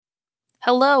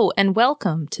Hello and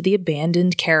welcome to The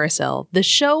Abandoned Carousel, the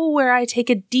show where I take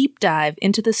a deep dive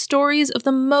into the stories of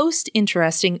the most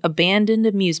interesting abandoned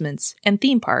amusements and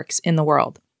theme parks in the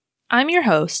world. I'm your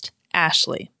host,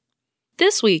 Ashley.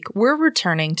 This week, we're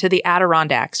returning to the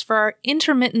Adirondacks for our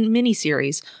intermittent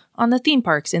mini-series on the theme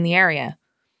parks in the area.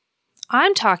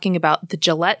 I'm talking about the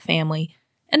Gillette family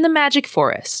and the Magic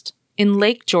Forest in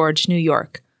Lake George, New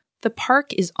York. The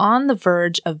park is on the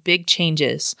verge of big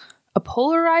changes. A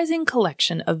polarizing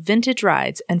collection of vintage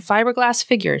rides and fiberglass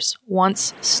figures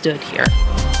once stood here.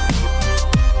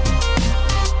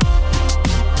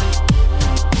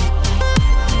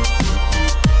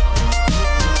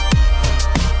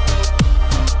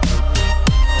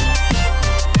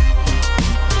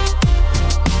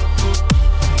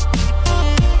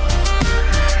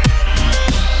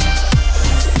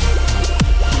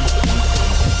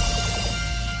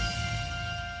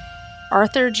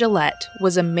 Arthur Gillette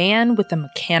was a man with a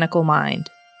mechanical mind.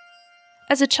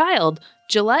 As a child,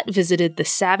 Gillette visited the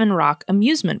Savin Rock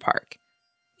amusement park.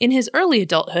 In his early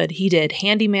adulthood, he did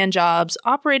handyman jobs,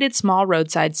 operated small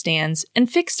roadside stands,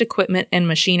 and fixed equipment and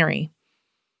machinery.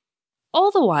 All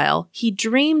the while, he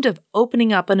dreamed of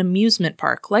opening up an amusement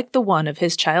park like the one of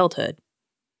his childhood.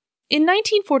 In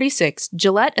 1946,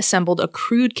 Gillette assembled a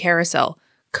crude carousel,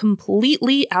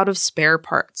 completely out of spare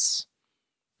parts.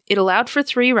 It allowed for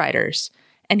 3 riders,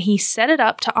 and he set it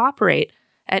up to operate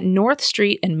at North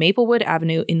Street and Maplewood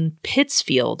Avenue in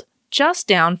Pittsfield, just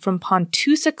down from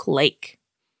Pontusic Lake.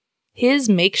 His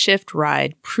makeshift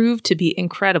ride proved to be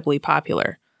incredibly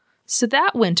popular, so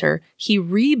that winter he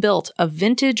rebuilt a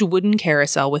vintage wooden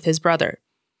carousel with his brother.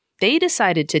 They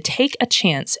decided to take a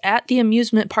chance at the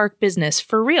amusement park business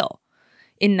for real.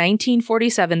 In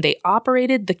 1947, they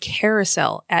operated the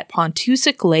carousel at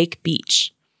Pontusic Lake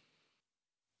Beach.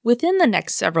 Within the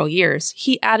next several years,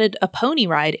 he added a pony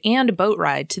ride and a boat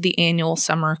ride to the annual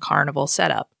summer carnival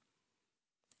setup.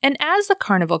 And as the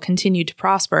carnival continued to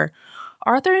prosper,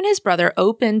 Arthur and his brother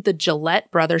opened the Gillette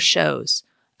Brothers Shows,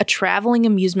 a traveling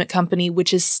amusement company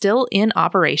which is still in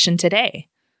operation today.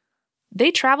 They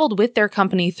traveled with their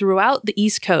company throughout the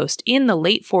East Coast in the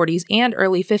late 40s and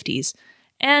early 50s,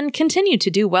 and continued to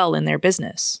do well in their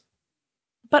business.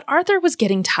 But Arthur was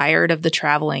getting tired of the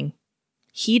traveling.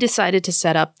 He decided to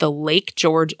set up the Lake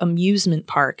George Amusement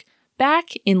Park back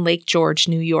in Lake George,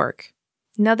 New York.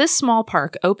 Now, this small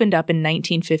park opened up in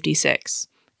 1956,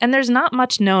 and there's not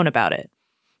much known about it.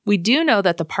 We do know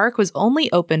that the park was only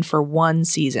open for 1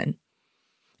 season.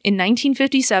 In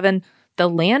 1957, the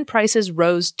land prices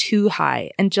rose too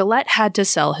high, and Gillette had to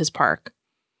sell his park.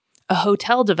 A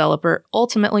hotel developer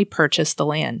ultimately purchased the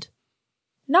land.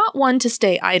 Not one to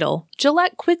stay idle,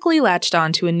 Gillette quickly latched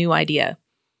on to a new idea.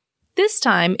 This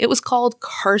time, it was called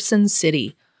Carson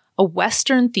City, a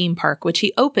Western theme park which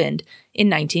he opened in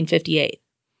 1958.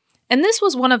 And this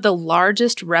was one of the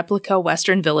largest replica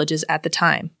Western villages at the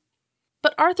time.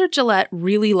 But Arthur Gillette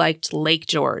really liked Lake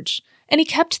George, and he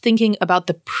kept thinking about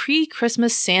the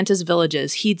pre-Christmas Santa's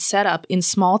villages he'd set up in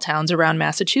small towns around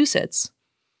Massachusetts.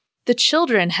 The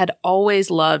children had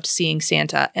always loved seeing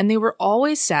Santa, and they were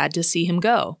always sad to see him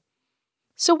go.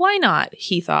 So why not,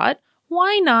 he thought,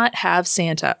 why not have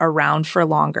Santa around for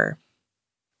longer?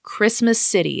 Christmas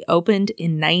City opened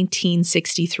in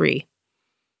 1963.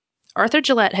 Arthur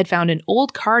Gillette had found an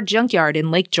old car junkyard in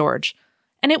Lake George,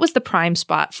 and it was the prime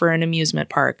spot for an amusement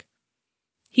park.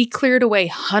 He cleared away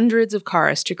hundreds of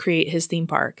cars to create his theme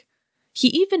park. He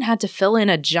even had to fill in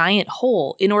a giant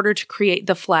hole in order to create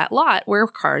the flat lot where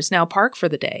cars now park for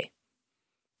the day.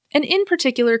 And in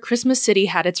particular, Christmas City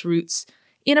had its roots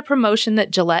in a promotion that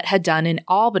Gillette had done in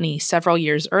Albany several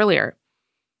years earlier.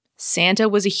 Santa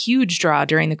was a huge draw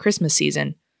during the Christmas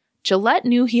season. Gillette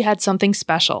knew he had something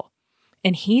special,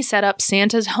 and he set up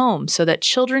Santa's home so that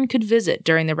children could visit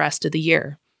during the rest of the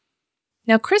year.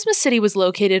 Now, Christmas City was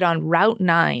located on Route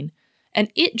 9,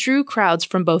 and it drew crowds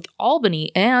from both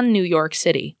Albany and New York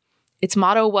City. Its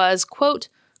motto was, quote,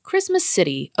 Christmas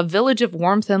City, a village of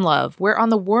warmth and love, where on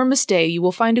the warmest day you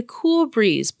will find a cool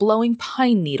breeze blowing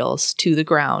pine needles to the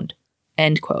ground.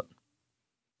 End quote.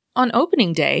 On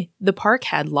opening day, the park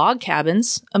had log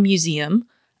cabins, a museum,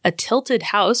 a tilted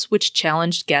house which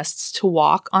challenged guests to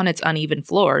walk on its uneven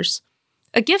floors,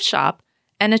 a gift shop,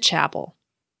 and a chapel.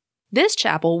 This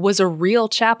chapel was a real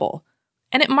chapel,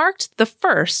 and it marked the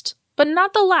first, but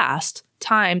not the last,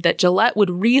 time that Gillette would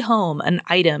rehome an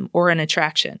item or an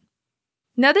attraction.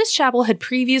 Now, this chapel had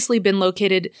previously been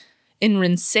located in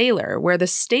Rensselaer, where the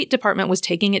State Department was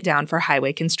taking it down for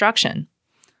highway construction.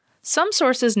 Some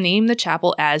sources name the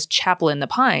chapel as Chapel in the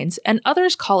Pines, and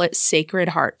others call it Sacred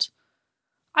Heart.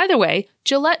 Either way,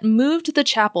 Gillette moved the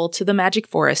chapel to the Magic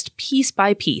Forest piece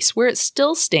by piece, where it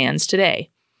still stands today.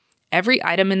 Every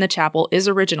item in the chapel is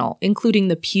original, including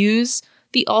the pews,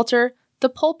 the altar, the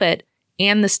pulpit,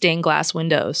 and the stained glass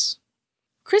windows.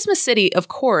 Christmas City, of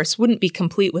course, wouldn't be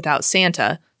complete without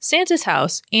Santa, Santa's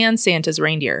house, and Santa's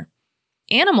reindeer.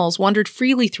 Animals wandered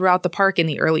freely throughout the park in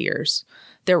the early years.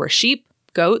 There were sheep,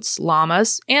 goats,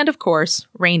 llamas, and, of course,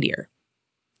 reindeer.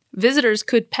 Visitors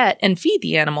could pet and feed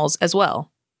the animals as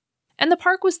well. And the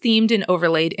park was themed and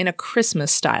overlaid in a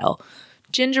Christmas style.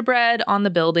 Gingerbread on the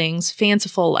buildings,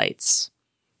 fanciful lights.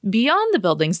 Beyond the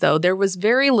buildings, though, there was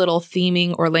very little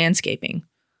theming or landscaping.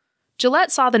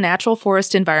 Gillette saw the natural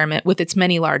forest environment with its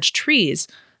many large trees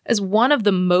as one of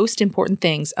the most important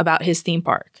things about his theme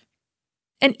park.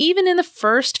 And even in the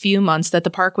first few months that the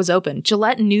park was open,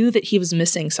 Gillette knew that he was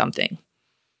missing something.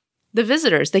 The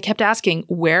visitors, they kept asking,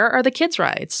 where are the kids'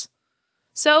 rides?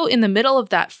 So in the middle of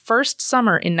that first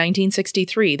summer in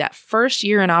 1963, that first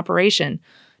year in operation,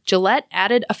 Gillette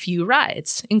added a few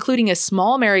rides, including a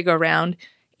small merry-go-round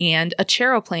and a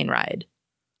charoplane ride.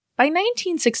 By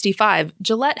 1965,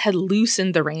 Gillette had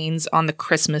loosened the reins on the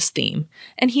Christmas theme,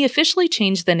 and he officially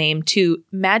changed the name to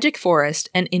Magic Forest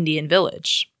and Indian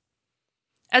Village.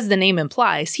 As the name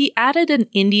implies, he added an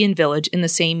Indian village in the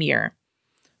same year.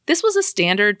 This was a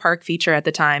standard park feature at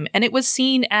the time, and it was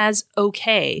seen as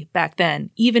okay back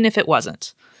then, even if it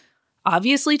wasn't.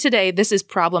 Obviously today, this is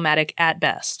problematic at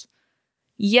best.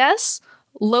 Yes,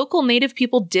 local native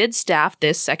people did staff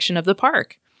this section of the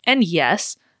park. And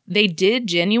yes, they did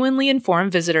genuinely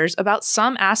inform visitors about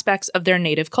some aspects of their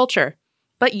native culture.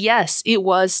 But yes, it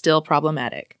was still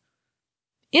problematic.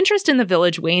 Interest in the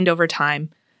village waned over time,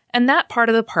 and that part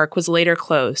of the park was later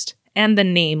closed, and the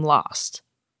name lost.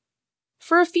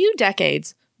 For a few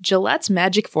decades, Gillette's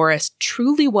Magic Forest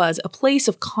truly was a place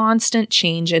of constant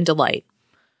change and delight.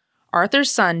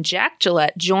 Arthur's son, Jack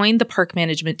Gillette, joined the park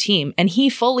management team, and he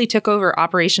fully took over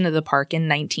operation of the park in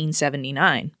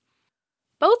 1979.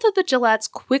 Both of the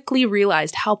Gillettes quickly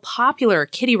realized how popular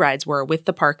kiddie rides were with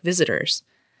the park visitors.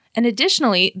 And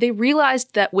additionally, they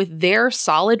realized that with their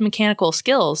solid mechanical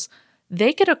skills,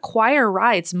 they could acquire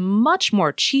rides much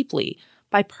more cheaply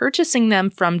by purchasing them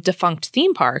from defunct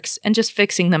theme parks and just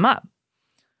fixing them up.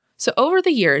 So over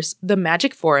the years, the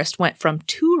Magic Forest went from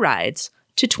 2 rides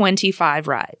to 25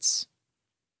 rides.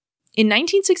 In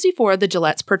 1964, the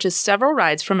Gillettes purchased several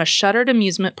rides from a shuttered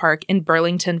amusement park in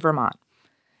Burlington, Vermont.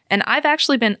 And I've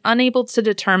actually been unable to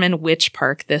determine which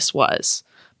park this was.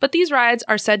 But these rides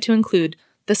are said to include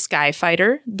the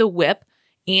Skyfighter, the Whip,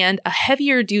 and a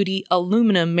heavier-duty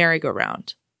aluminum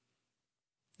merry-go-round.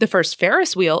 The first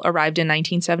Ferris wheel arrived in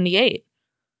 1978.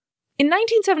 In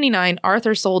 1979,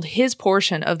 Arthur sold his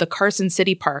portion of the Carson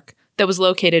City Park that was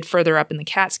located further up in the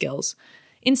Catskills,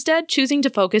 instead choosing to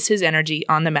focus his energy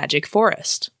on the Magic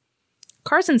Forest.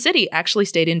 Carson City actually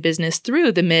stayed in business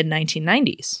through the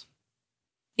mid-1990s.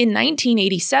 In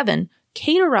 1987,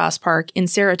 Cater-Ross Park in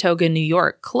Saratoga, New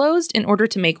York, closed in order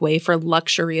to make way for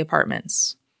luxury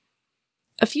apartments.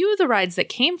 A few of the rides that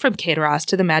came from Cater-Ross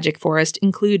to the Magic Forest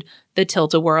include the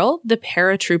Tilt-A-Whirl, the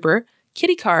Paratrooper,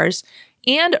 kiddie cars,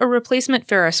 and a replacement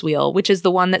Ferris wheel, which is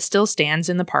the one that still stands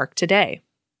in the park today.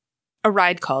 A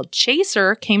ride called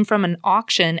Chaser came from an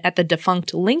auction at the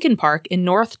defunct Lincoln Park in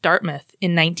North Dartmouth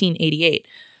in 1988,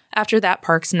 after that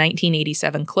park's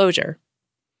 1987 closure.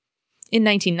 In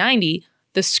 1990,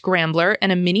 the Scrambler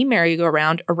and a mini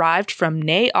merry-go-round arrived from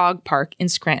Nay-Aug Park in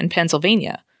Scranton,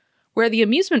 Pennsylvania, where the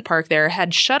amusement park there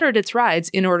had shuttered its rides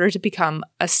in order to become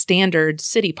a standard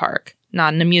city park,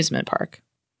 not an amusement park.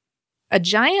 A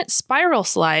giant spiral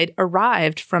slide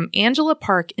arrived from Angela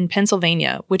Park in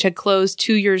Pennsylvania, which had closed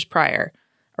 2 years prior,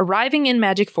 arriving in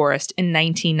Magic Forest in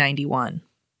 1991.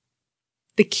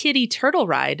 The Kiddie Turtle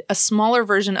Ride, a smaller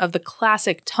version of the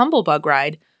classic Tumblebug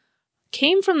ride,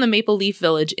 came from the Maple Leaf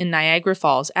Village in Niagara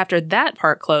Falls after that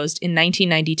park closed in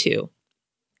 1992.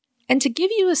 And to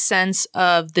give you a sense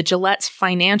of the Gillette's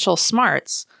financial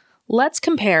smarts, let's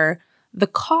compare the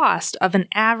cost of an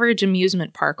average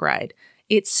amusement park ride.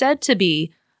 It's said to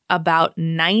be about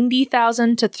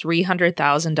 $90,000 to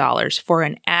 $300,000 for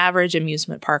an average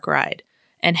amusement park ride.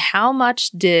 And how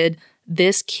much did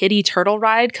this Kiddie Turtle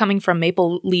Ride coming from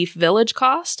Maple Leaf Village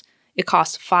cost? It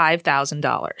cost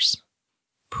 $5,000.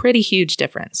 Pretty huge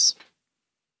difference.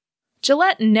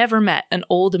 Gillette never met an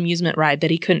old amusement ride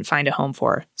that he couldn't find a home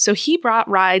for, so he brought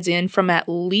rides in from at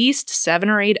least 7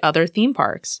 or 8 other theme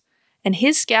parks. And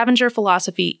his scavenger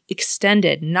philosophy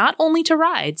extended not only to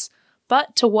rides,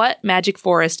 but to what Magic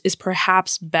Forest is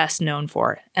perhaps best known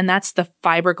for, and that's the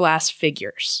fiberglass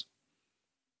figures.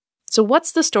 So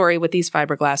what's the story with these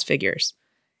fiberglass figures?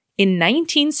 In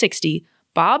 1960,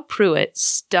 Bob Pruitt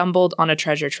stumbled on a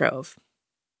treasure trove.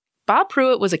 Bob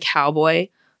Pruitt was a cowboy,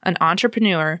 an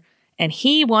entrepreneur, and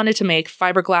he wanted to make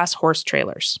fiberglass horse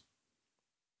trailers.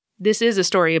 This is a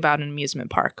story about an amusement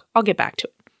park. I'll get back to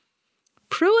it.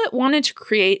 Pruitt wanted to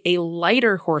create a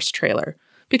lighter horse trailer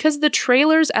because the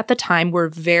trailers at the time were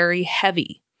very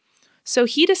heavy. So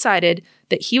he decided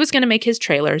that he was going to make his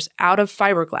trailers out of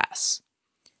fiberglass.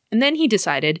 And then he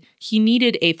decided he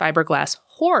needed a fiberglass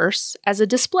horse as a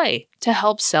display to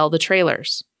help sell the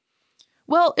trailers.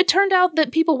 Well, it turned out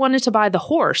that people wanted to buy the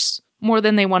horse more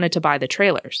than they wanted to buy the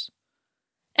trailers.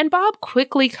 And Bob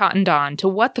quickly cottoned on to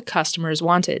what the customers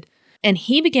wanted, and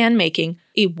he began making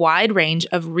a wide range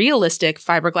of realistic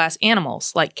fiberglass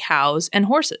animals like cows and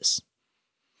horses.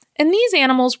 And these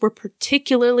animals were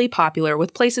particularly popular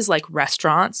with places like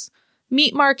restaurants,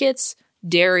 meat markets,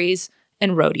 dairies,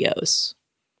 and rodeos.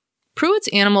 Pruitt's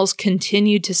animals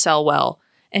continued to sell well,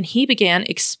 and he began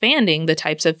expanding the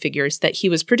types of figures that he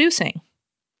was producing.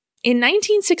 In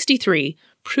 1963,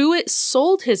 Pruitt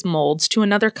sold his molds to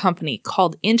another company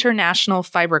called International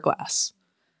Fiberglass.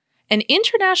 And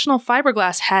International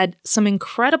Fiberglass had some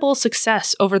incredible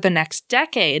success over the next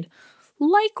decade,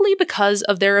 likely because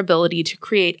of their ability to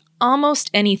create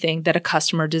almost anything that a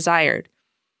customer desired.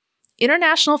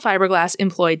 International Fiberglass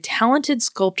employed talented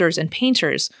sculptors and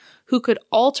painters who could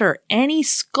alter any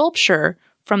sculpture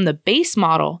from the base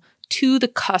model to the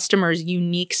customer's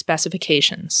unique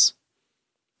specifications.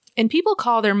 And people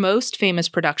call their most famous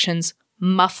productions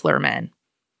Muffler Men.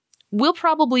 We'll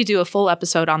probably do a full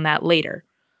episode on that later.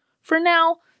 For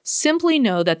now, simply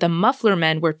know that the Muffler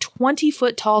Men were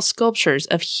 20-foot-tall sculptures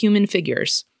of human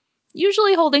figures,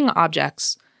 usually holding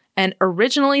objects, and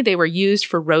originally they were used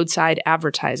for roadside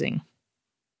advertising.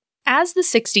 As the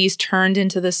 60s turned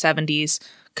into the 70s,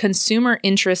 consumer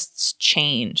interests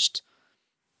changed.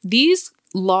 These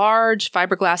large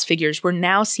fiberglass figures were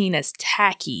now seen as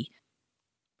tacky.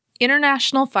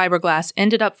 International Fiberglass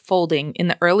ended up folding in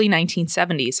the early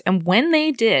 1970s, and when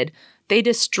they did, they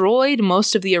destroyed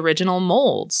most of the original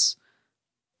molds.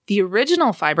 The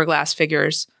original fiberglass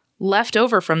figures, left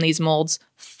over from these molds,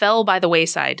 fell by the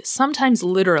wayside, sometimes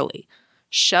literally,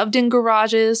 shoved in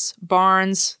garages,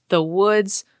 barns, the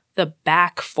woods, the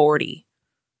back 40.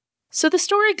 So the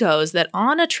story goes that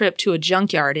on a trip to a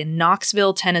junkyard in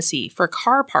Knoxville, Tennessee for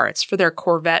car parts for their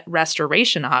Corvette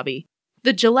restoration hobby,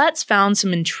 the Gillettes found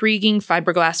some intriguing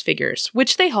fiberglass figures,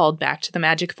 which they hauled back to the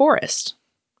Magic Forest.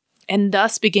 And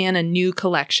thus began a new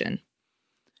collection.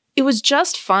 "It was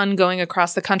just fun going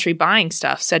across the country buying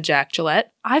stuff," said Jack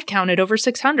Gillette. "I've counted over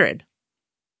 600.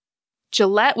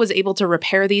 Gillette was able to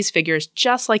repair these figures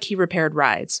just like he repaired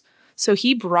rides, so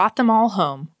he brought them all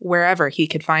home wherever he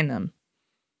could find them.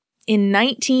 In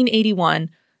 1981,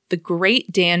 the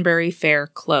Great Danbury Fair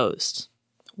closed.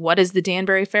 What is the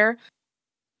Danbury Fair?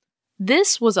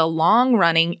 This was a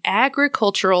long-running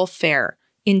agricultural fair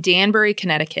in Danbury,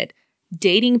 Connecticut,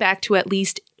 dating back to at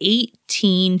least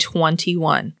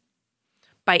 1821.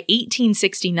 By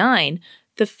 1869,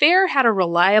 the fair had a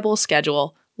reliable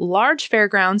schedule, large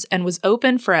fairgrounds, and was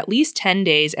open for at least 10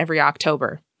 days every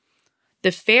October.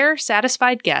 The fair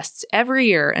satisfied guests every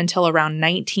year until around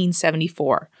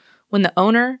 1974, when the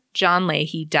owner, John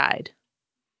Leahy, died.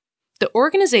 The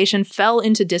organization fell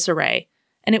into disarray,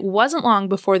 and it wasn't long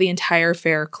before the entire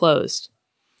fair closed.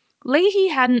 Leahy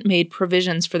hadn't made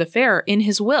provisions for the fair in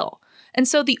his will, and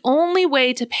so the only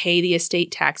way to pay the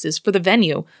estate taxes for the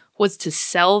venue was to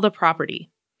sell the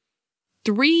property.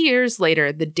 3 years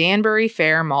later, the Danbury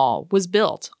Fair Mall was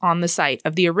built on the site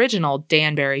of the original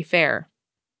Danbury Fair.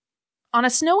 On a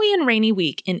snowy and rainy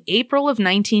week in April of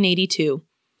 1982,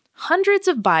 hundreds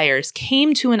of buyers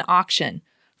came to an auction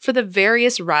for the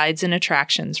various rides and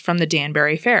attractions from the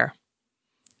Danbury Fair.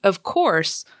 Of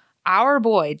course, our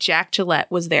boy Jack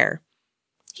Gillette was there.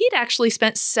 He'd actually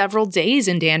spent several days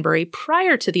in Danbury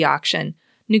prior to the auction,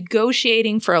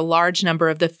 negotiating for a large number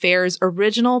of the fair's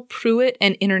original Pruitt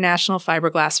and International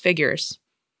Fiberglass figures.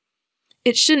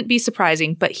 It shouldn't be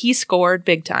surprising, but he scored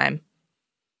big time.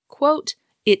 Quote,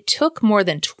 "It took more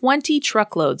than 20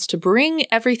 truckloads to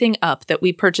bring everything up that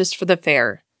we purchased for the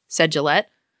fair," said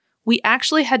Gillette. "We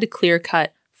actually had to clear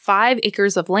cut 5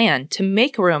 acres of land to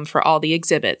make room for all the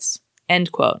exhibits."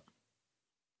 End quote.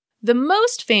 The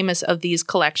most famous of these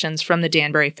collections from the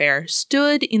Danbury Fair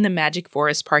stood in the Magic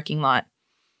Forest parking lot,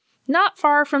 not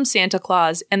far from Santa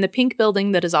Claus and the pink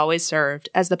building that has always served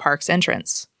as the park's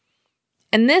entrance.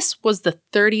 And this was the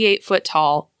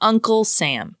 38-foot-tall Uncle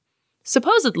Sam,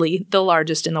 supposedly the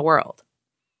largest in the world.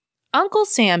 Uncle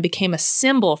Sam became a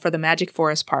symbol for the Magic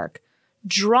Forest Park,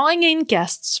 drawing in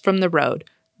guests from the road,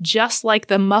 just like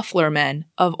the Muffler Men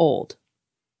of old.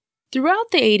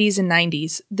 Throughout the 80s and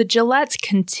 90s, the Gillettes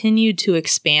continued to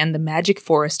expand the Magic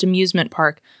Forest amusement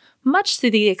park, much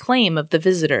to the acclaim of the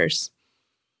visitors.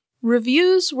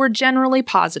 Reviews were generally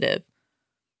positive.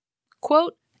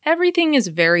 Quote, "Everything is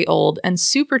very old and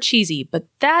super cheesy, but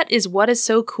that is what is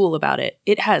so cool about it.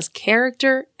 It has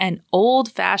character and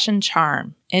old-fashioned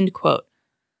charm." End quote.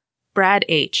 Brad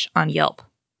H. on Yelp.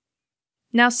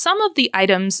 Now, some of the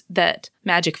items that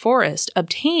Magic Forest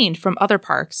obtained from other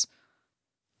parks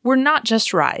were not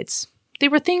just rides. They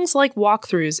were things like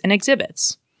walkthroughs and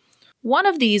exhibits. One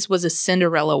of these was a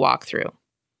Cinderella walkthrough.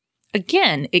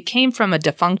 Again, it came from a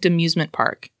defunct amusement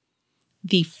park.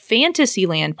 The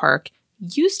Fantasyland Park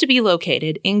used to be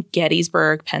located in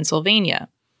Gettysburg, Pennsylvania,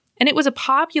 and it was a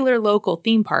popular local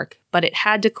theme park, but it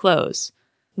had to close.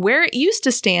 Where it used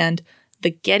to stand, the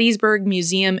Gettysburg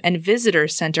Museum and Visitor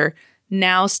Center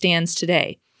now stands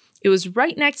today. It was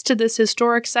right next to this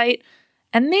historic site,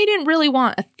 and they didn't really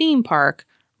want a theme park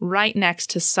right next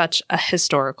to such a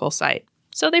historical site,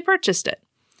 so they purchased it.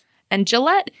 And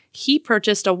Gillette, he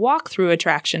purchased a walkthrough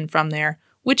attraction from there,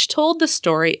 which told the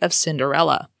story of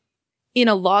Cinderella. In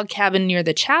a log cabin near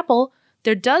the chapel,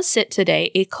 there does sit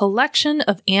today a collection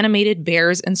of animated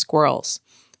bears and squirrels,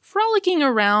 frolicking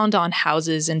around on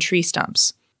houses and tree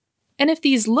stumps. And if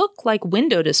these look like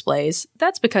window displays,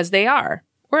 that's because they are,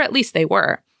 or at least they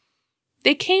were.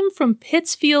 They came from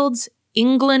Pittsfield's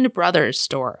England Brothers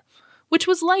store, which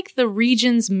was like the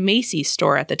region's Macy's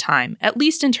store at the time, at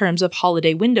least in terms of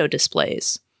holiday window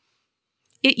displays.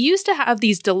 It used to have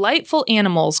these delightful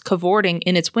animals cavorting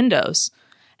in its windows,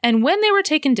 and when they were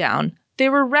taken down, they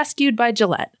were rescued by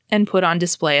Gillette and put on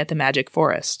display at the Magic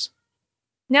Forest.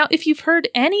 Now, if you've heard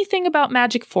anything about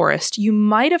Magic Forest, you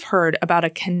might have heard about a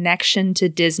connection to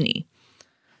Disney.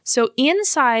 So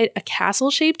inside a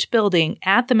castle-shaped building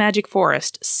at the Magic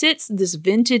Forest sits this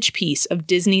vintage piece of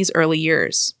Disney's early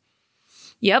years.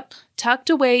 Yep, tucked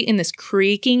away in this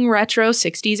creaking retro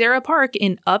 60s-era park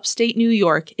in upstate New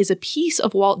York is a piece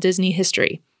of Walt Disney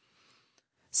history.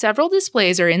 Several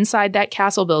displays are inside that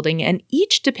castle building, and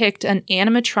each depict an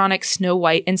animatronic Snow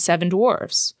White and Seven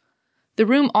Dwarfs. The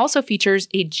room also features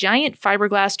a giant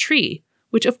fiberglass tree,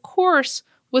 which of course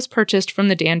was purchased from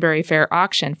the Danbury Fair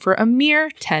auction for a mere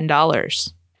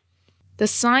 $10. The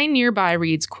sign nearby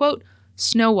reads, quote,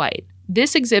 "Snow White.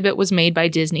 This exhibit was made by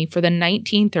Disney for the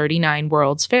 1939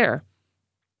 World's Fair.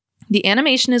 The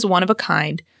animation is one of a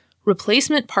kind.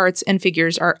 Replacement parts and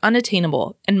figures are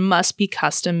unattainable and must be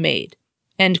custom made."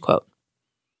 End quote.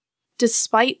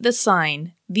 Despite the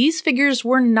sign, these figures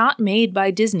were not made by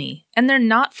Disney, and they're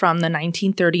not from the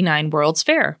 1939 World's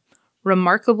Fair.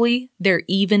 Remarkably, they're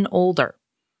even older.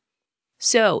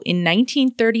 So, in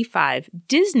 1935,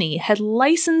 Disney had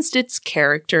licensed its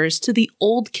characters to the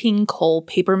Old King Cole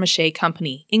Papier-Mâché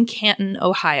Company in Canton,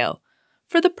 Ohio,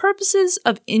 for the purposes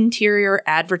of interior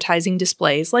advertising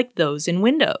displays like those in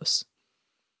windows.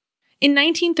 In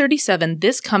 1937,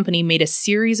 this company made a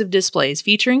series of displays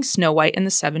featuring Snow White and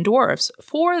the Seven Dwarfs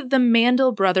for the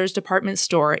Mandel Brothers department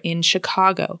store in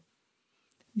Chicago.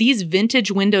 These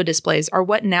vintage window displays are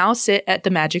what now sit at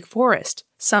the Magic Forest,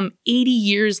 some 80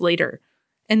 years later,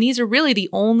 and these are really the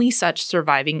only such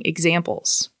surviving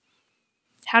examples.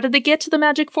 How did they get to the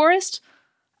Magic Forest?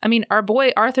 I mean, our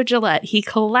boy Arthur Gillette, he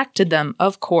collected them,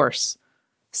 of course.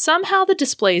 Somehow the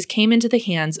displays came into the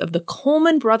hands of the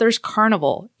Coleman Brothers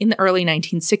Carnival in the early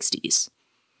 1960s.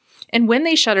 And when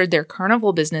they shuttered their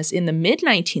carnival business in the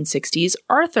mid-1960s,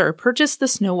 Arthur purchased the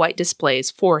Snow White displays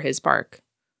for his park.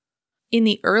 In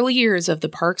the early years of the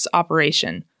park's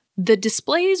operation, the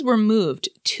displays were moved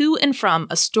to and from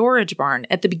a storage barn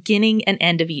at the beginning and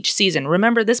end of each season.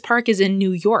 Remember, this park is in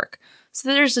New York, so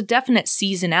there's a definite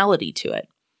seasonality to it.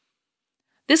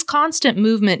 This constant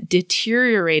movement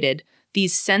deteriorated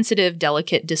these sensitive,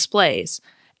 delicate displays,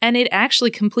 and it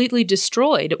actually completely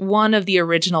destroyed one of the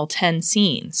original 10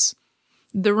 scenes.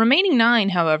 The remaining 9,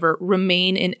 however,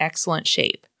 remain in excellent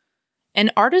shape.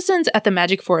 And artisans at the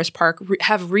Magic Forest Park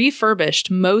have refurbished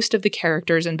most of the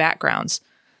characters and backgrounds.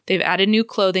 They've added new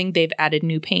clothing, they've added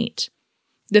new paint.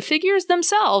 The figures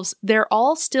themselves, they're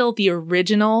all still the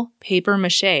original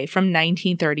papier-mâché from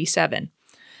 1937.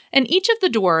 And each of the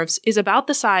dwarves is about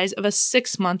the size of a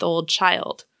 6-month-old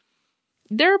child.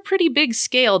 They're a pretty big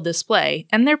scale display,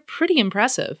 and they're pretty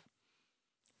impressive.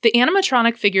 The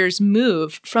animatronic figures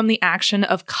move from the action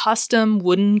of custom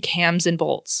wooden cams and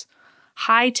bolts,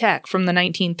 high tech from the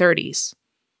 1930s.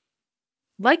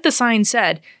 Like the sign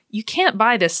said, you can't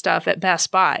buy this stuff at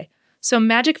Best Buy, so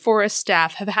Magic Forest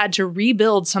staff have had to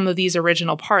rebuild some of these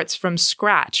original parts from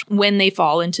scratch when they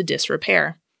fall into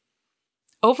disrepair.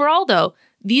 Overall, though,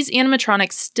 these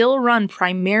animatronics still run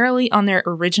primarily on their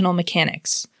original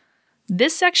mechanics.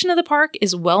 This section of the park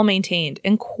is well maintained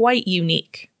and quite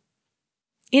unique.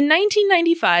 In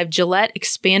 1995, Gillette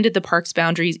expanded the park's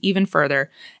boundaries even further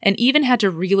and even had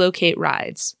to relocate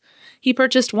rides. He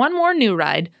purchased one more new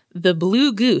ride, the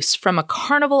Blue Goose, from a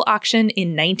carnival auction in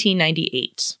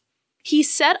 1998. He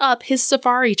set up his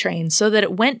safari train so that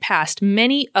it went past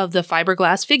many of the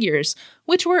fiberglass figures,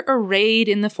 which were arrayed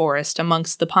in the forest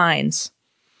amongst the pines.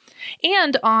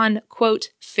 And on, quote,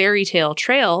 Fairy Tale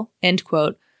Trail, end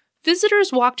quote,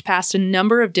 visitors walked past a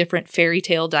number of different fairy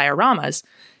tale dioramas,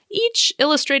 each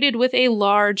illustrated with a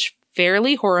large,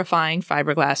 fairly horrifying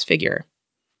fiberglass figure.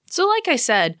 So like I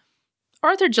said,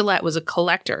 Arthur Gillette was a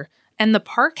collector, and the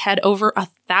park had over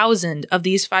 1,000 of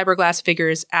these fiberglass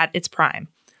figures at its prime.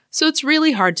 So it's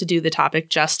really hard to do the topic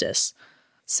justice.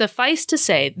 Suffice to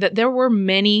say that there were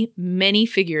many, many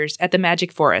figures at the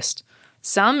Magic Forest,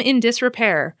 some in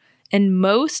disrepair, and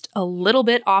most a little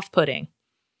bit off-putting.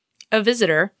 A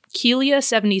visitor,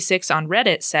 Kelia76 on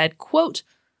Reddit, said, quote,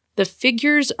 "The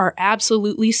figures are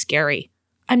absolutely scary.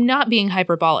 I'm not being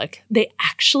hyperbolic. They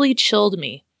actually chilled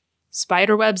me.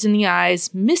 Spiderwebs in the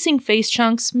eyes, missing face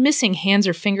chunks, missing hands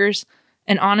or fingers,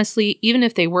 and honestly, even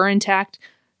if they were intact,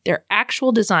 their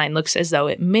actual design looks as though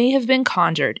it may have been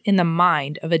conjured in the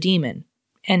mind of a demon."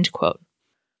 End quote.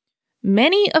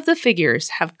 Many of the figures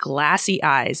have glassy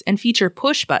eyes and feature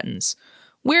push buttons,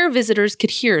 where visitors could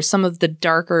hear some of the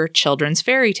darker children's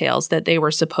fairy tales that they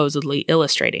were supposedly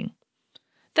illustrating.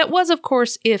 That was, of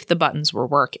course, if the buttons were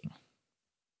working.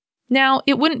 Now,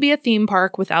 it wouldn't be a theme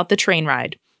park without the train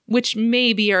ride, which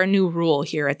may be our new rule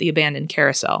here at the abandoned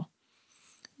carousel.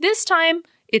 This time,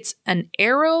 it's an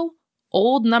Arrow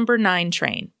Old Number 9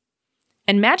 train.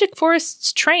 And Magic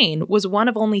Forest's train was one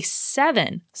of only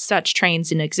 7 such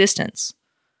trains in existence.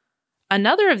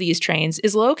 Another of these trains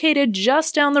is located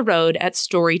just down the road at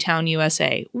Storytown,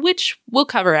 USA, which we'll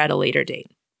cover at a later date.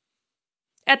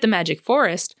 At the Magic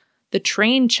Forest, the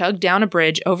train chugged down a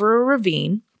bridge over a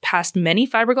ravine, past many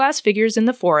fiberglass figures in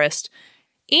the forest,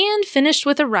 and finished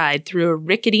with a ride through a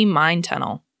rickety mine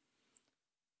tunnel.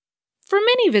 For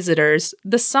many visitors,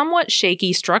 the somewhat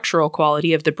shaky structural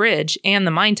quality of the bridge and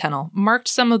the mine tunnel marked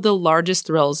some of the largest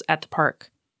thrills at the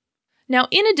park. Now,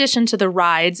 in addition to the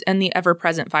rides and the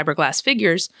ever-present fiberglass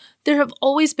figures, there have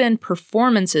always been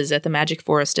performances at the Magic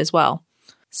Forest as well.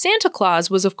 Santa Claus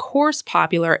was of course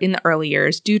popular in the early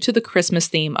years due to the Christmas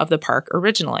theme of the park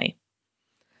originally.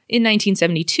 In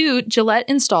 1972, Gillette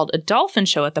installed a dolphin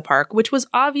show at the park, which was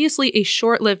obviously a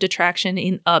short-lived attraction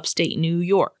in upstate New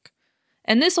York.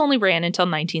 And this only ran until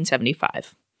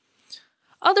 1975.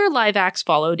 Other live acts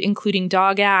followed, including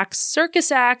dog acts,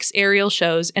 circus acts, aerial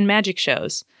shows, and magic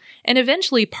shows. And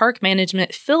eventually, park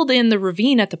management filled in the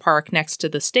ravine at the park next to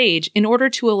the stage in order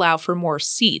to allow for more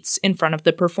seats in front of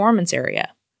the performance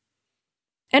area.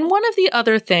 And one of the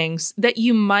other things that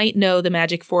you might know the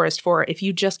Magic Forest for if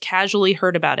you just casually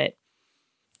heard about it,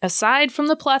 aside from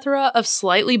the plethora of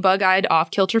slightly bug-eyed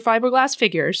off-kilter fiberglass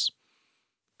figures,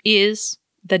 is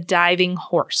the diving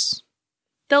horse.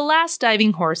 The last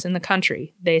diving horse in the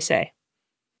country, they say.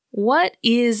 What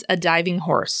is a diving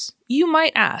horse? You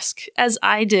might ask, as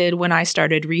I did when I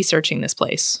started researching this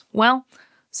place. Well,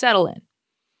 settle in.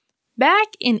 Back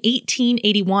in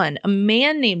 1881, a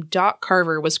man named Doc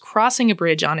Carver was crossing a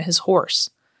bridge on his horse.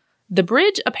 The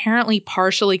bridge apparently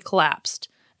partially collapsed,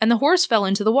 and the horse fell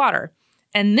into the water,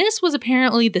 and this was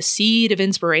apparently the seed of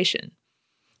inspiration.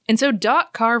 And so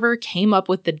Doc Carver came up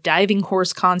with the diving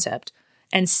horse concept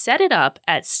and set it up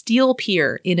at Steel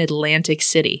Pier in Atlantic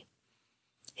City.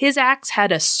 His acts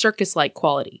had a circus-like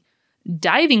quality.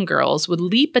 Diving girls would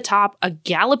leap atop a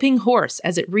galloping horse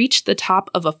as it reached the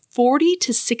top of a 40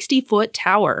 to 60-foot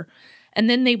tower, and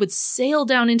then they would sail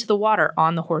down into the water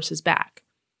on the horse's back.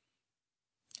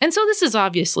 And so this is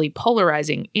obviously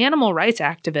polarizing. Animal rights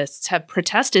activists have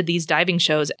protested these diving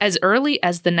shows as early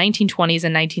as the 1920s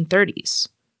and 1930s.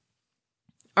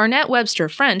 Arnett Webster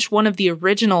French, one of the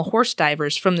original horse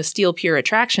divers from the Steel Pier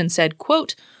attraction, said,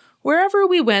 quote, "Wherever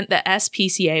we went, the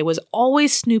SPCA was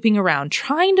always snooping around,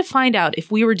 trying to find out if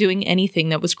we were doing anything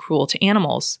that was cruel to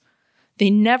animals. They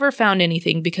never found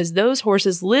anything because those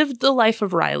horses lived the life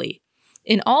of Riley.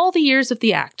 In all the years of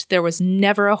the act, there was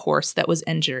never a horse that was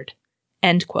injured."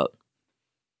 End quote.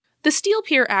 The Steel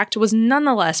Pier Act was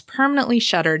nonetheless permanently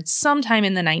shuttered sometime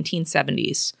in the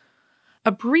 1970s.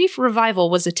 A brief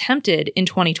revival was attempted in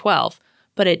 2012,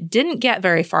 but it didn't get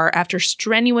very far after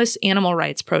strenuous animal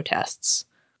rights protests.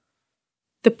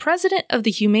 The president of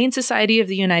the Humane Society of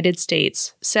the United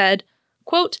States said,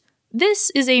 quote,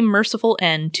 "This is a merciful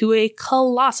end to a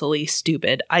colossally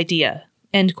stupid idea."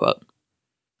 End quote.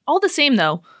 All the same,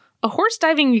 though, a horse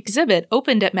diving exhibit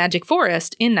opened at Magic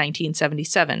Forest in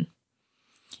 1977.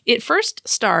 It first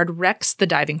starred Rex the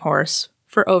diving horse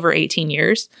for over 18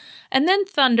 years, and then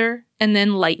Thunder, and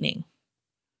then Lightning.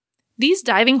 These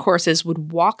diving horses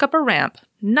would walk up a ramp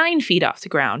 9 feet off the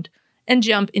ground and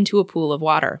jump into a pool of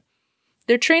water.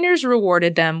 Their trainers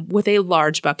rewarded them with a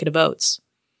large bucket of oats.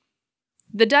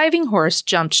 The diving horse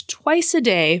jumped twice a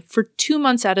day for 2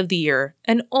 months out of the year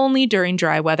and only during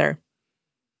dry weather.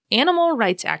 Animal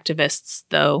rights activists,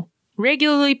 though,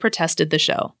 regularly protested the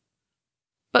show.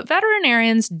 But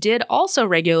veterinarians did also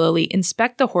regularly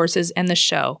inspect the horses and the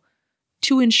show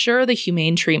to ensure the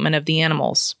humane treatment of the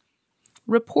animals.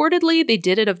 Reportedly, they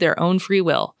did it of their own free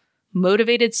will,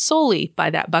 motivated solely by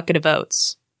that bucket of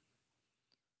oats.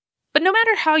 But no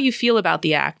matter how you feel about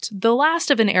the act, the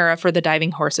last of an era for the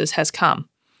diving horses has come.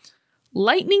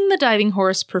 Lightning the diving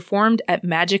horse performed at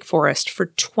Magic Forest for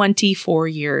 24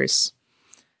 years.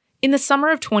 In the summer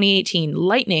of 2018,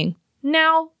 Lightning,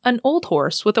 now an old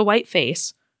horse with a white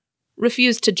face,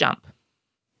 refused to jump.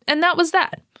 And that was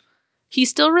that. He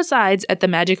still resides at the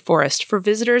Magic Forest for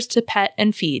visitors to pet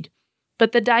and feed,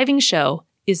 but the diving show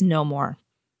is no more.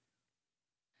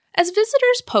 As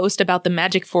visitors post about the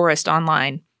Magic Forest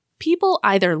online, people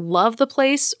either love the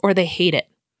place or they hate it.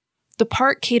 The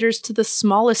park caters to the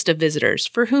smallest of visitors,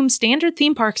 for whom standard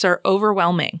theme parks are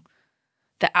overwhelming.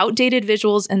 The outdated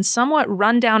visuals and somewhat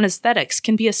run-down aesthetics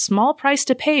can be a small price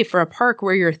to pay for a park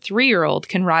where your 3-year-old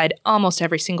can ride almost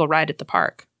every single ride at the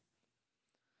park.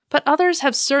 But others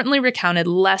have certainly recounted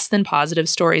less than positive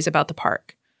stories about the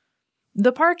park.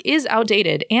 The park is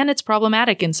outdated and it's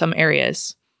problematic in some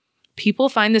areas. People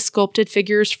find the sculpted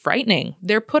figures frightening.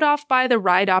 They're put off by the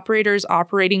ride operators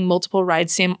operating multiple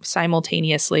rides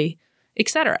simultaneously,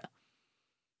 etc.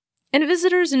 And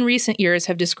visitors in recent years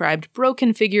have described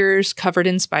broken figures covered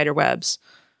in spiderwebs,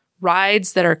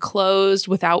 rides that are closed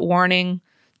without warning,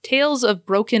 tales of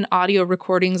broken audio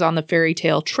recordings on the fairy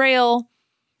tale trail,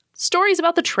 stories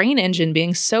about the train engine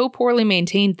being so poorly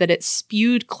maintained that it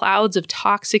spewed clouds of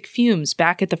toxic fumes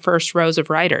back at the first rows of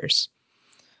riders.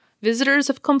 Visitors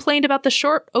have complained about the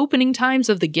short opening times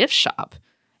of the gift shop,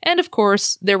 and of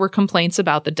course, there were complaints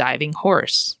about the diving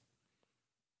horse.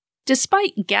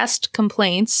 Despite guest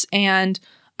complaints and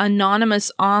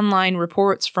anonymous online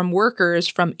reports from workers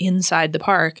from inside the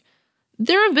park,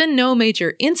 there have been no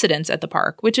major incidents at the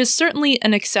park, which is certainly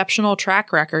an exceptional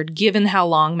track record given how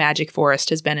long Magic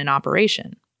Forest has been in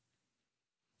operation.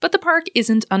 But the park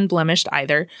isn't unblemished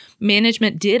either.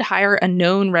 Management did hire a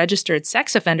known registered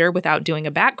sex offender without doing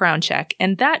a background check,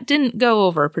 and that didn't go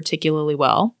over particularly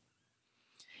well.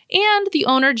 And the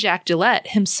owner, Jack Gillette,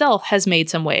 himself has made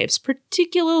some waves,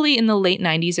 particularly in the late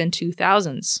 90s and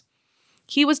 2000s.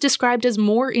 He was described as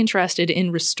more interested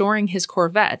in restoring his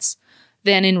Corvettes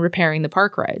than in repairing the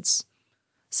park rides.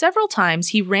 Several times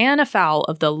he ran afoul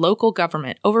of the local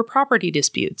government over property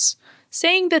disputes,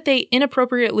 saying that they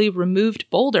inappropriately removed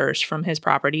boulders from his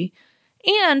property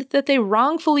and that they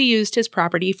wrongfully used his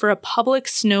property for a public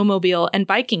snowmobile and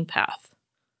biking path.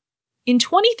 In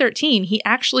 2013, he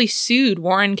actually sued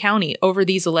Warren County over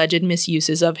these alleged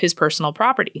misuses of his personal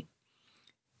property.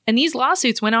 And these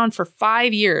lawsuits went on for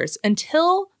 5 years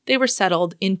until they were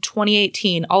settled in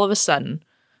 2018 all of a sudden,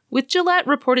 with Gillette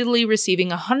reportedly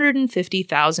receiving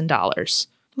 $150,000,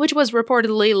 which was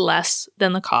reportedly less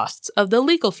than the costs of the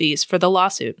legal fees for the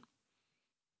lawsuit.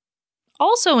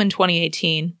 Also in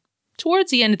 2018,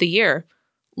 towards the end of the year,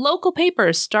 local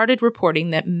papers started reporting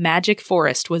that Magic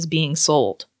Forest was being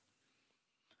sold.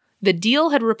 The deal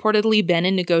had reportedly been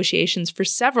in negotiations for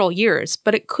several years,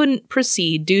 but it couldn't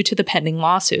proceed due to the pending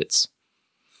lawsuits.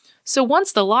 So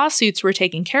once the lawsuits were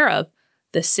taken care of,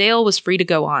 the sale was free to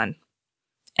go on.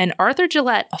 And Arthur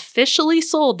Gillette officially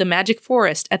sold the Magic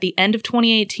Forest at the end of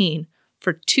 2018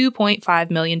 for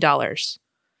 $2.5 million.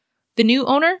 The new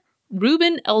owner,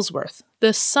 Reuben Ellsworth,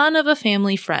 the son of a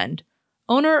family friend,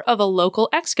 owner of a local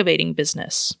excavating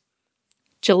business.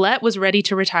 Gillette was ready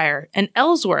to retire, and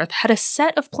Ellsworth had a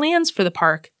set of plans for the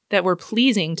park that were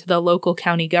pleasing to the local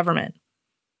county government.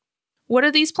 What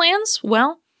are these plans?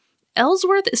 Well,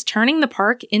 Ellsworth is turning the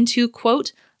park into,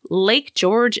 quote, Lake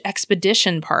George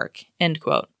Expedition Park, end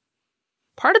quote.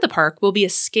 Part of the park will be a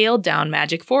scaled-down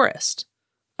Magic Forest.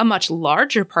 A much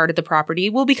larger part of the property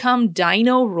will become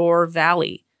Dino Roar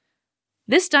Valley.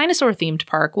 This dinosaur-themed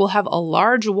park will have a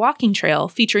large walking trail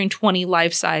featuring 20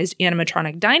 life-sized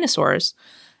animatronic dinosaurs,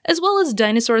 as well as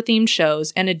dinosaur-themed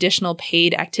shows and additional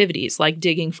paid activities like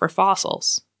digging for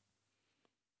fossils.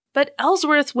 But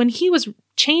Ellsworth, when he was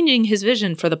changing his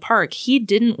vision for the park, he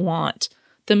didn't want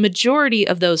the majority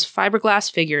of those fiberglass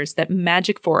figures that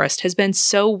Magic Forest has been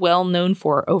so well known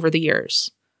for over the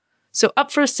years. So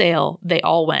up for sale, they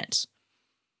all went.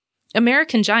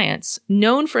 American Giants,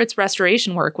 known for its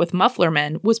restoration work with Muffler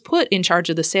Men, was put in charge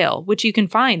of the sale, which you can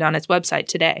find on its website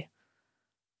today.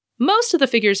 Most of the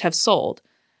figures have sold.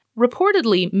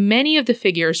 Reportedly, many of the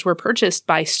figures were purchased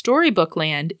by Storybook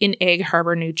Land in Egg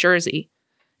Harbor, New Jersey.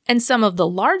 And some of the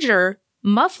larger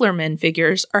Muffler Men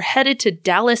figures are headed to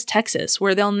Dallas, Texas,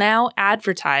 where they'll now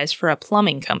advertise for a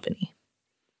plumbing company.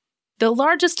 The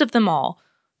largest of them all,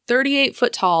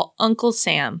 38-foot-tall Uncle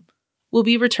Sam, will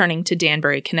be returning to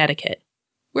Danbury, Connecticut,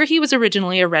 where he was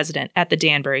originally a resident at the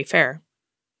Danbury Fair.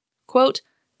 Quote,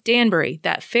 "Danbury,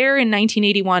 that fair in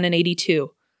 1981 and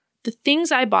 82. The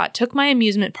things I bought took my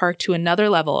amusement park to another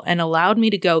level and allowed me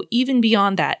to go even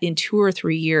beyond that in 2 or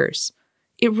 3 years.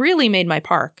 It really made my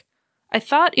park. I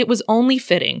thought it was only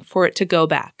fitting for it to go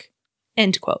back."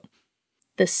 End quote.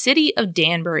 The city of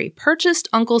Danbury purchased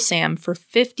Uncle Sam for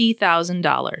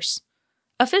 $50,000.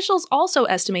 Officials also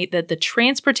estimate that the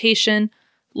transportation,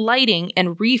 lighting,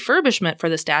 and refurbishment for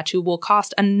the statue will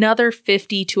cost another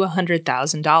 $50,000 to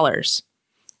 $100,000.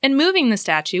 And moving the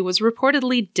statue was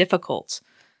reportedly difficult.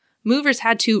 Movers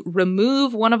had to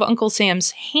remove one of Uncle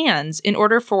Sam's hands in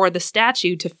order for the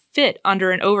statue to fit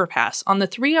under an overpass on the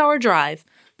 3-hour drive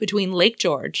between Lake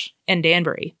George and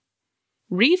Danbury.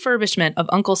 Refurbishment of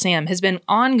Uncle Sam has been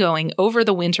ongoing over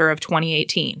the winter of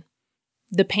 2018.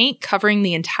 The paint covering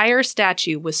the entire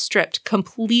statue was stripped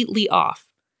completely off.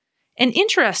 And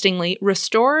interestingly,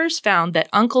 restorers found that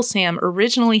Uncle Sam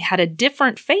originally had a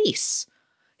different face.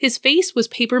 His face was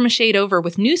papier-mâchéd over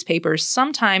with newspapers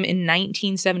sometime in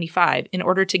 1975 in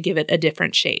order to give it a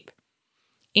different shape.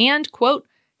 And, quote,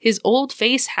 "his old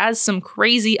face has some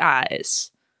crazy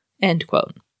eyes," end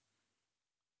quote.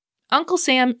 Uncle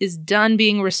Sam is done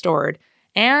being restored,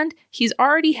 and he's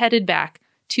already headed back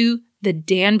to the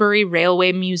Danbury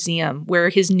Railway Museum, where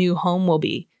his new home will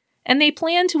be, and they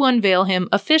plan to unveil him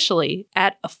officially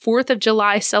at a 4th of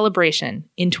July celebration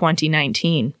in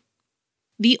 2019.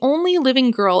 The Only Living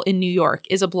Girl in New York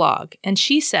is a blog, and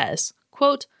she says,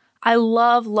 quote, "I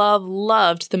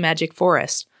loved the Magic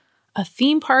Forest, a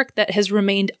theme park that has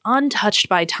remained untouched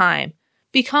by time,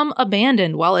 become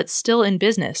abandoned while it's still in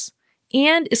business,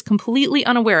 and is completely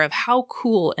unaware of how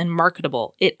cool and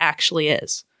marketable it actually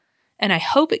is. And I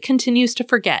hope it continues to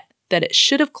forget that it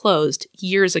should have closed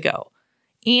years ago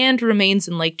and remains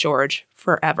in Lake George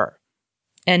forever."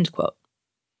 End quote.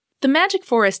 The Magic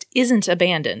Forest isn't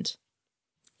abandoned.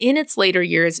 In its later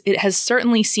years, it has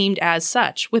certainly seemed as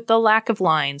such, with the lack of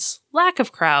lines, lack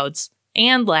of crowds,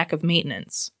 and lack of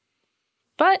maintenance.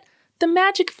 But the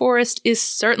Magic Forest is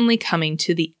certainly coming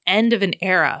to the end of an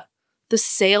era. The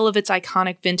sale of its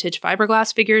iconic vintage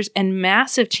fiberglass figures and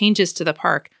massive changes to the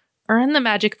park earn the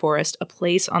Magic Forest a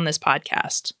place on this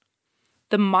podcast.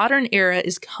 The modern era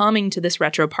is coming to this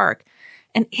retro park,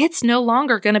 and it's no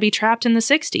longer going to be trapped in the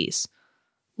 60s.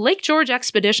 Lake George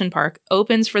Expedition Park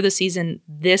opens for the season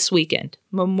this weekend,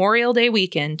 Memorial Day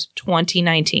weekend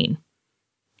 2019.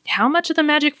 How much of the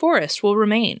Magic Forest will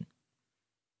remain?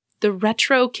 The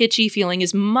retro kitschy feeling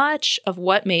is much of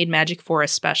what made Magic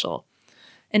Forest special,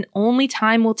 and only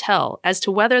time will tell as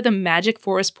to whether the Magic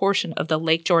Forest portion of the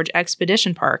Lake George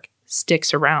Expedition Park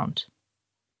sticks around.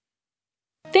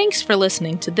 Thanks for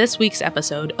listening to this week's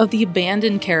episode of The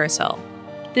Abandoned Carousel.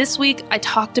 This week, I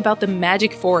talked about the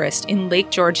Magic Forest in Lake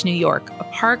George, New York, a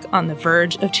park on the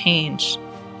verge of change.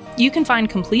 You can find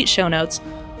complete show notes,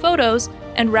 photos,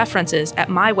 and references at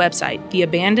my website,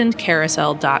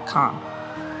 theabandonedcarousel.com.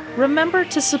 Remember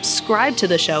to subscribe to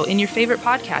the show in your favorite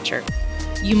podcatcher.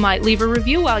 You might leave a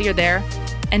review while you're there,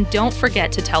 and don't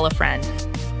forget to tell a friend.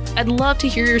 I'd love to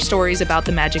hear your stories about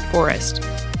the Magic Forest.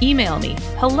 Email me,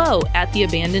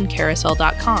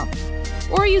 hello@theabandonedcarousel.com.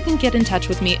 Or you can get in touch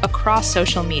with me across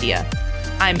social media.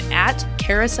 I'm at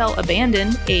Carousel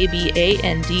Abandon,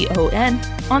 ABANDON,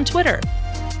 on Twitter,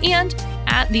 and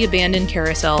at The Abandoned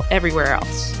Carousel everywhere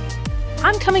else.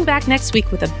 I'm coming back next week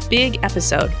with a big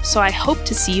episode, so I hope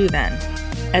to see you then.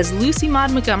 As Lucy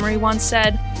Maud Montgomery once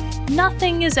said,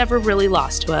 nothing is ever really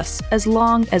lost to us as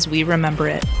long as we remember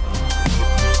it.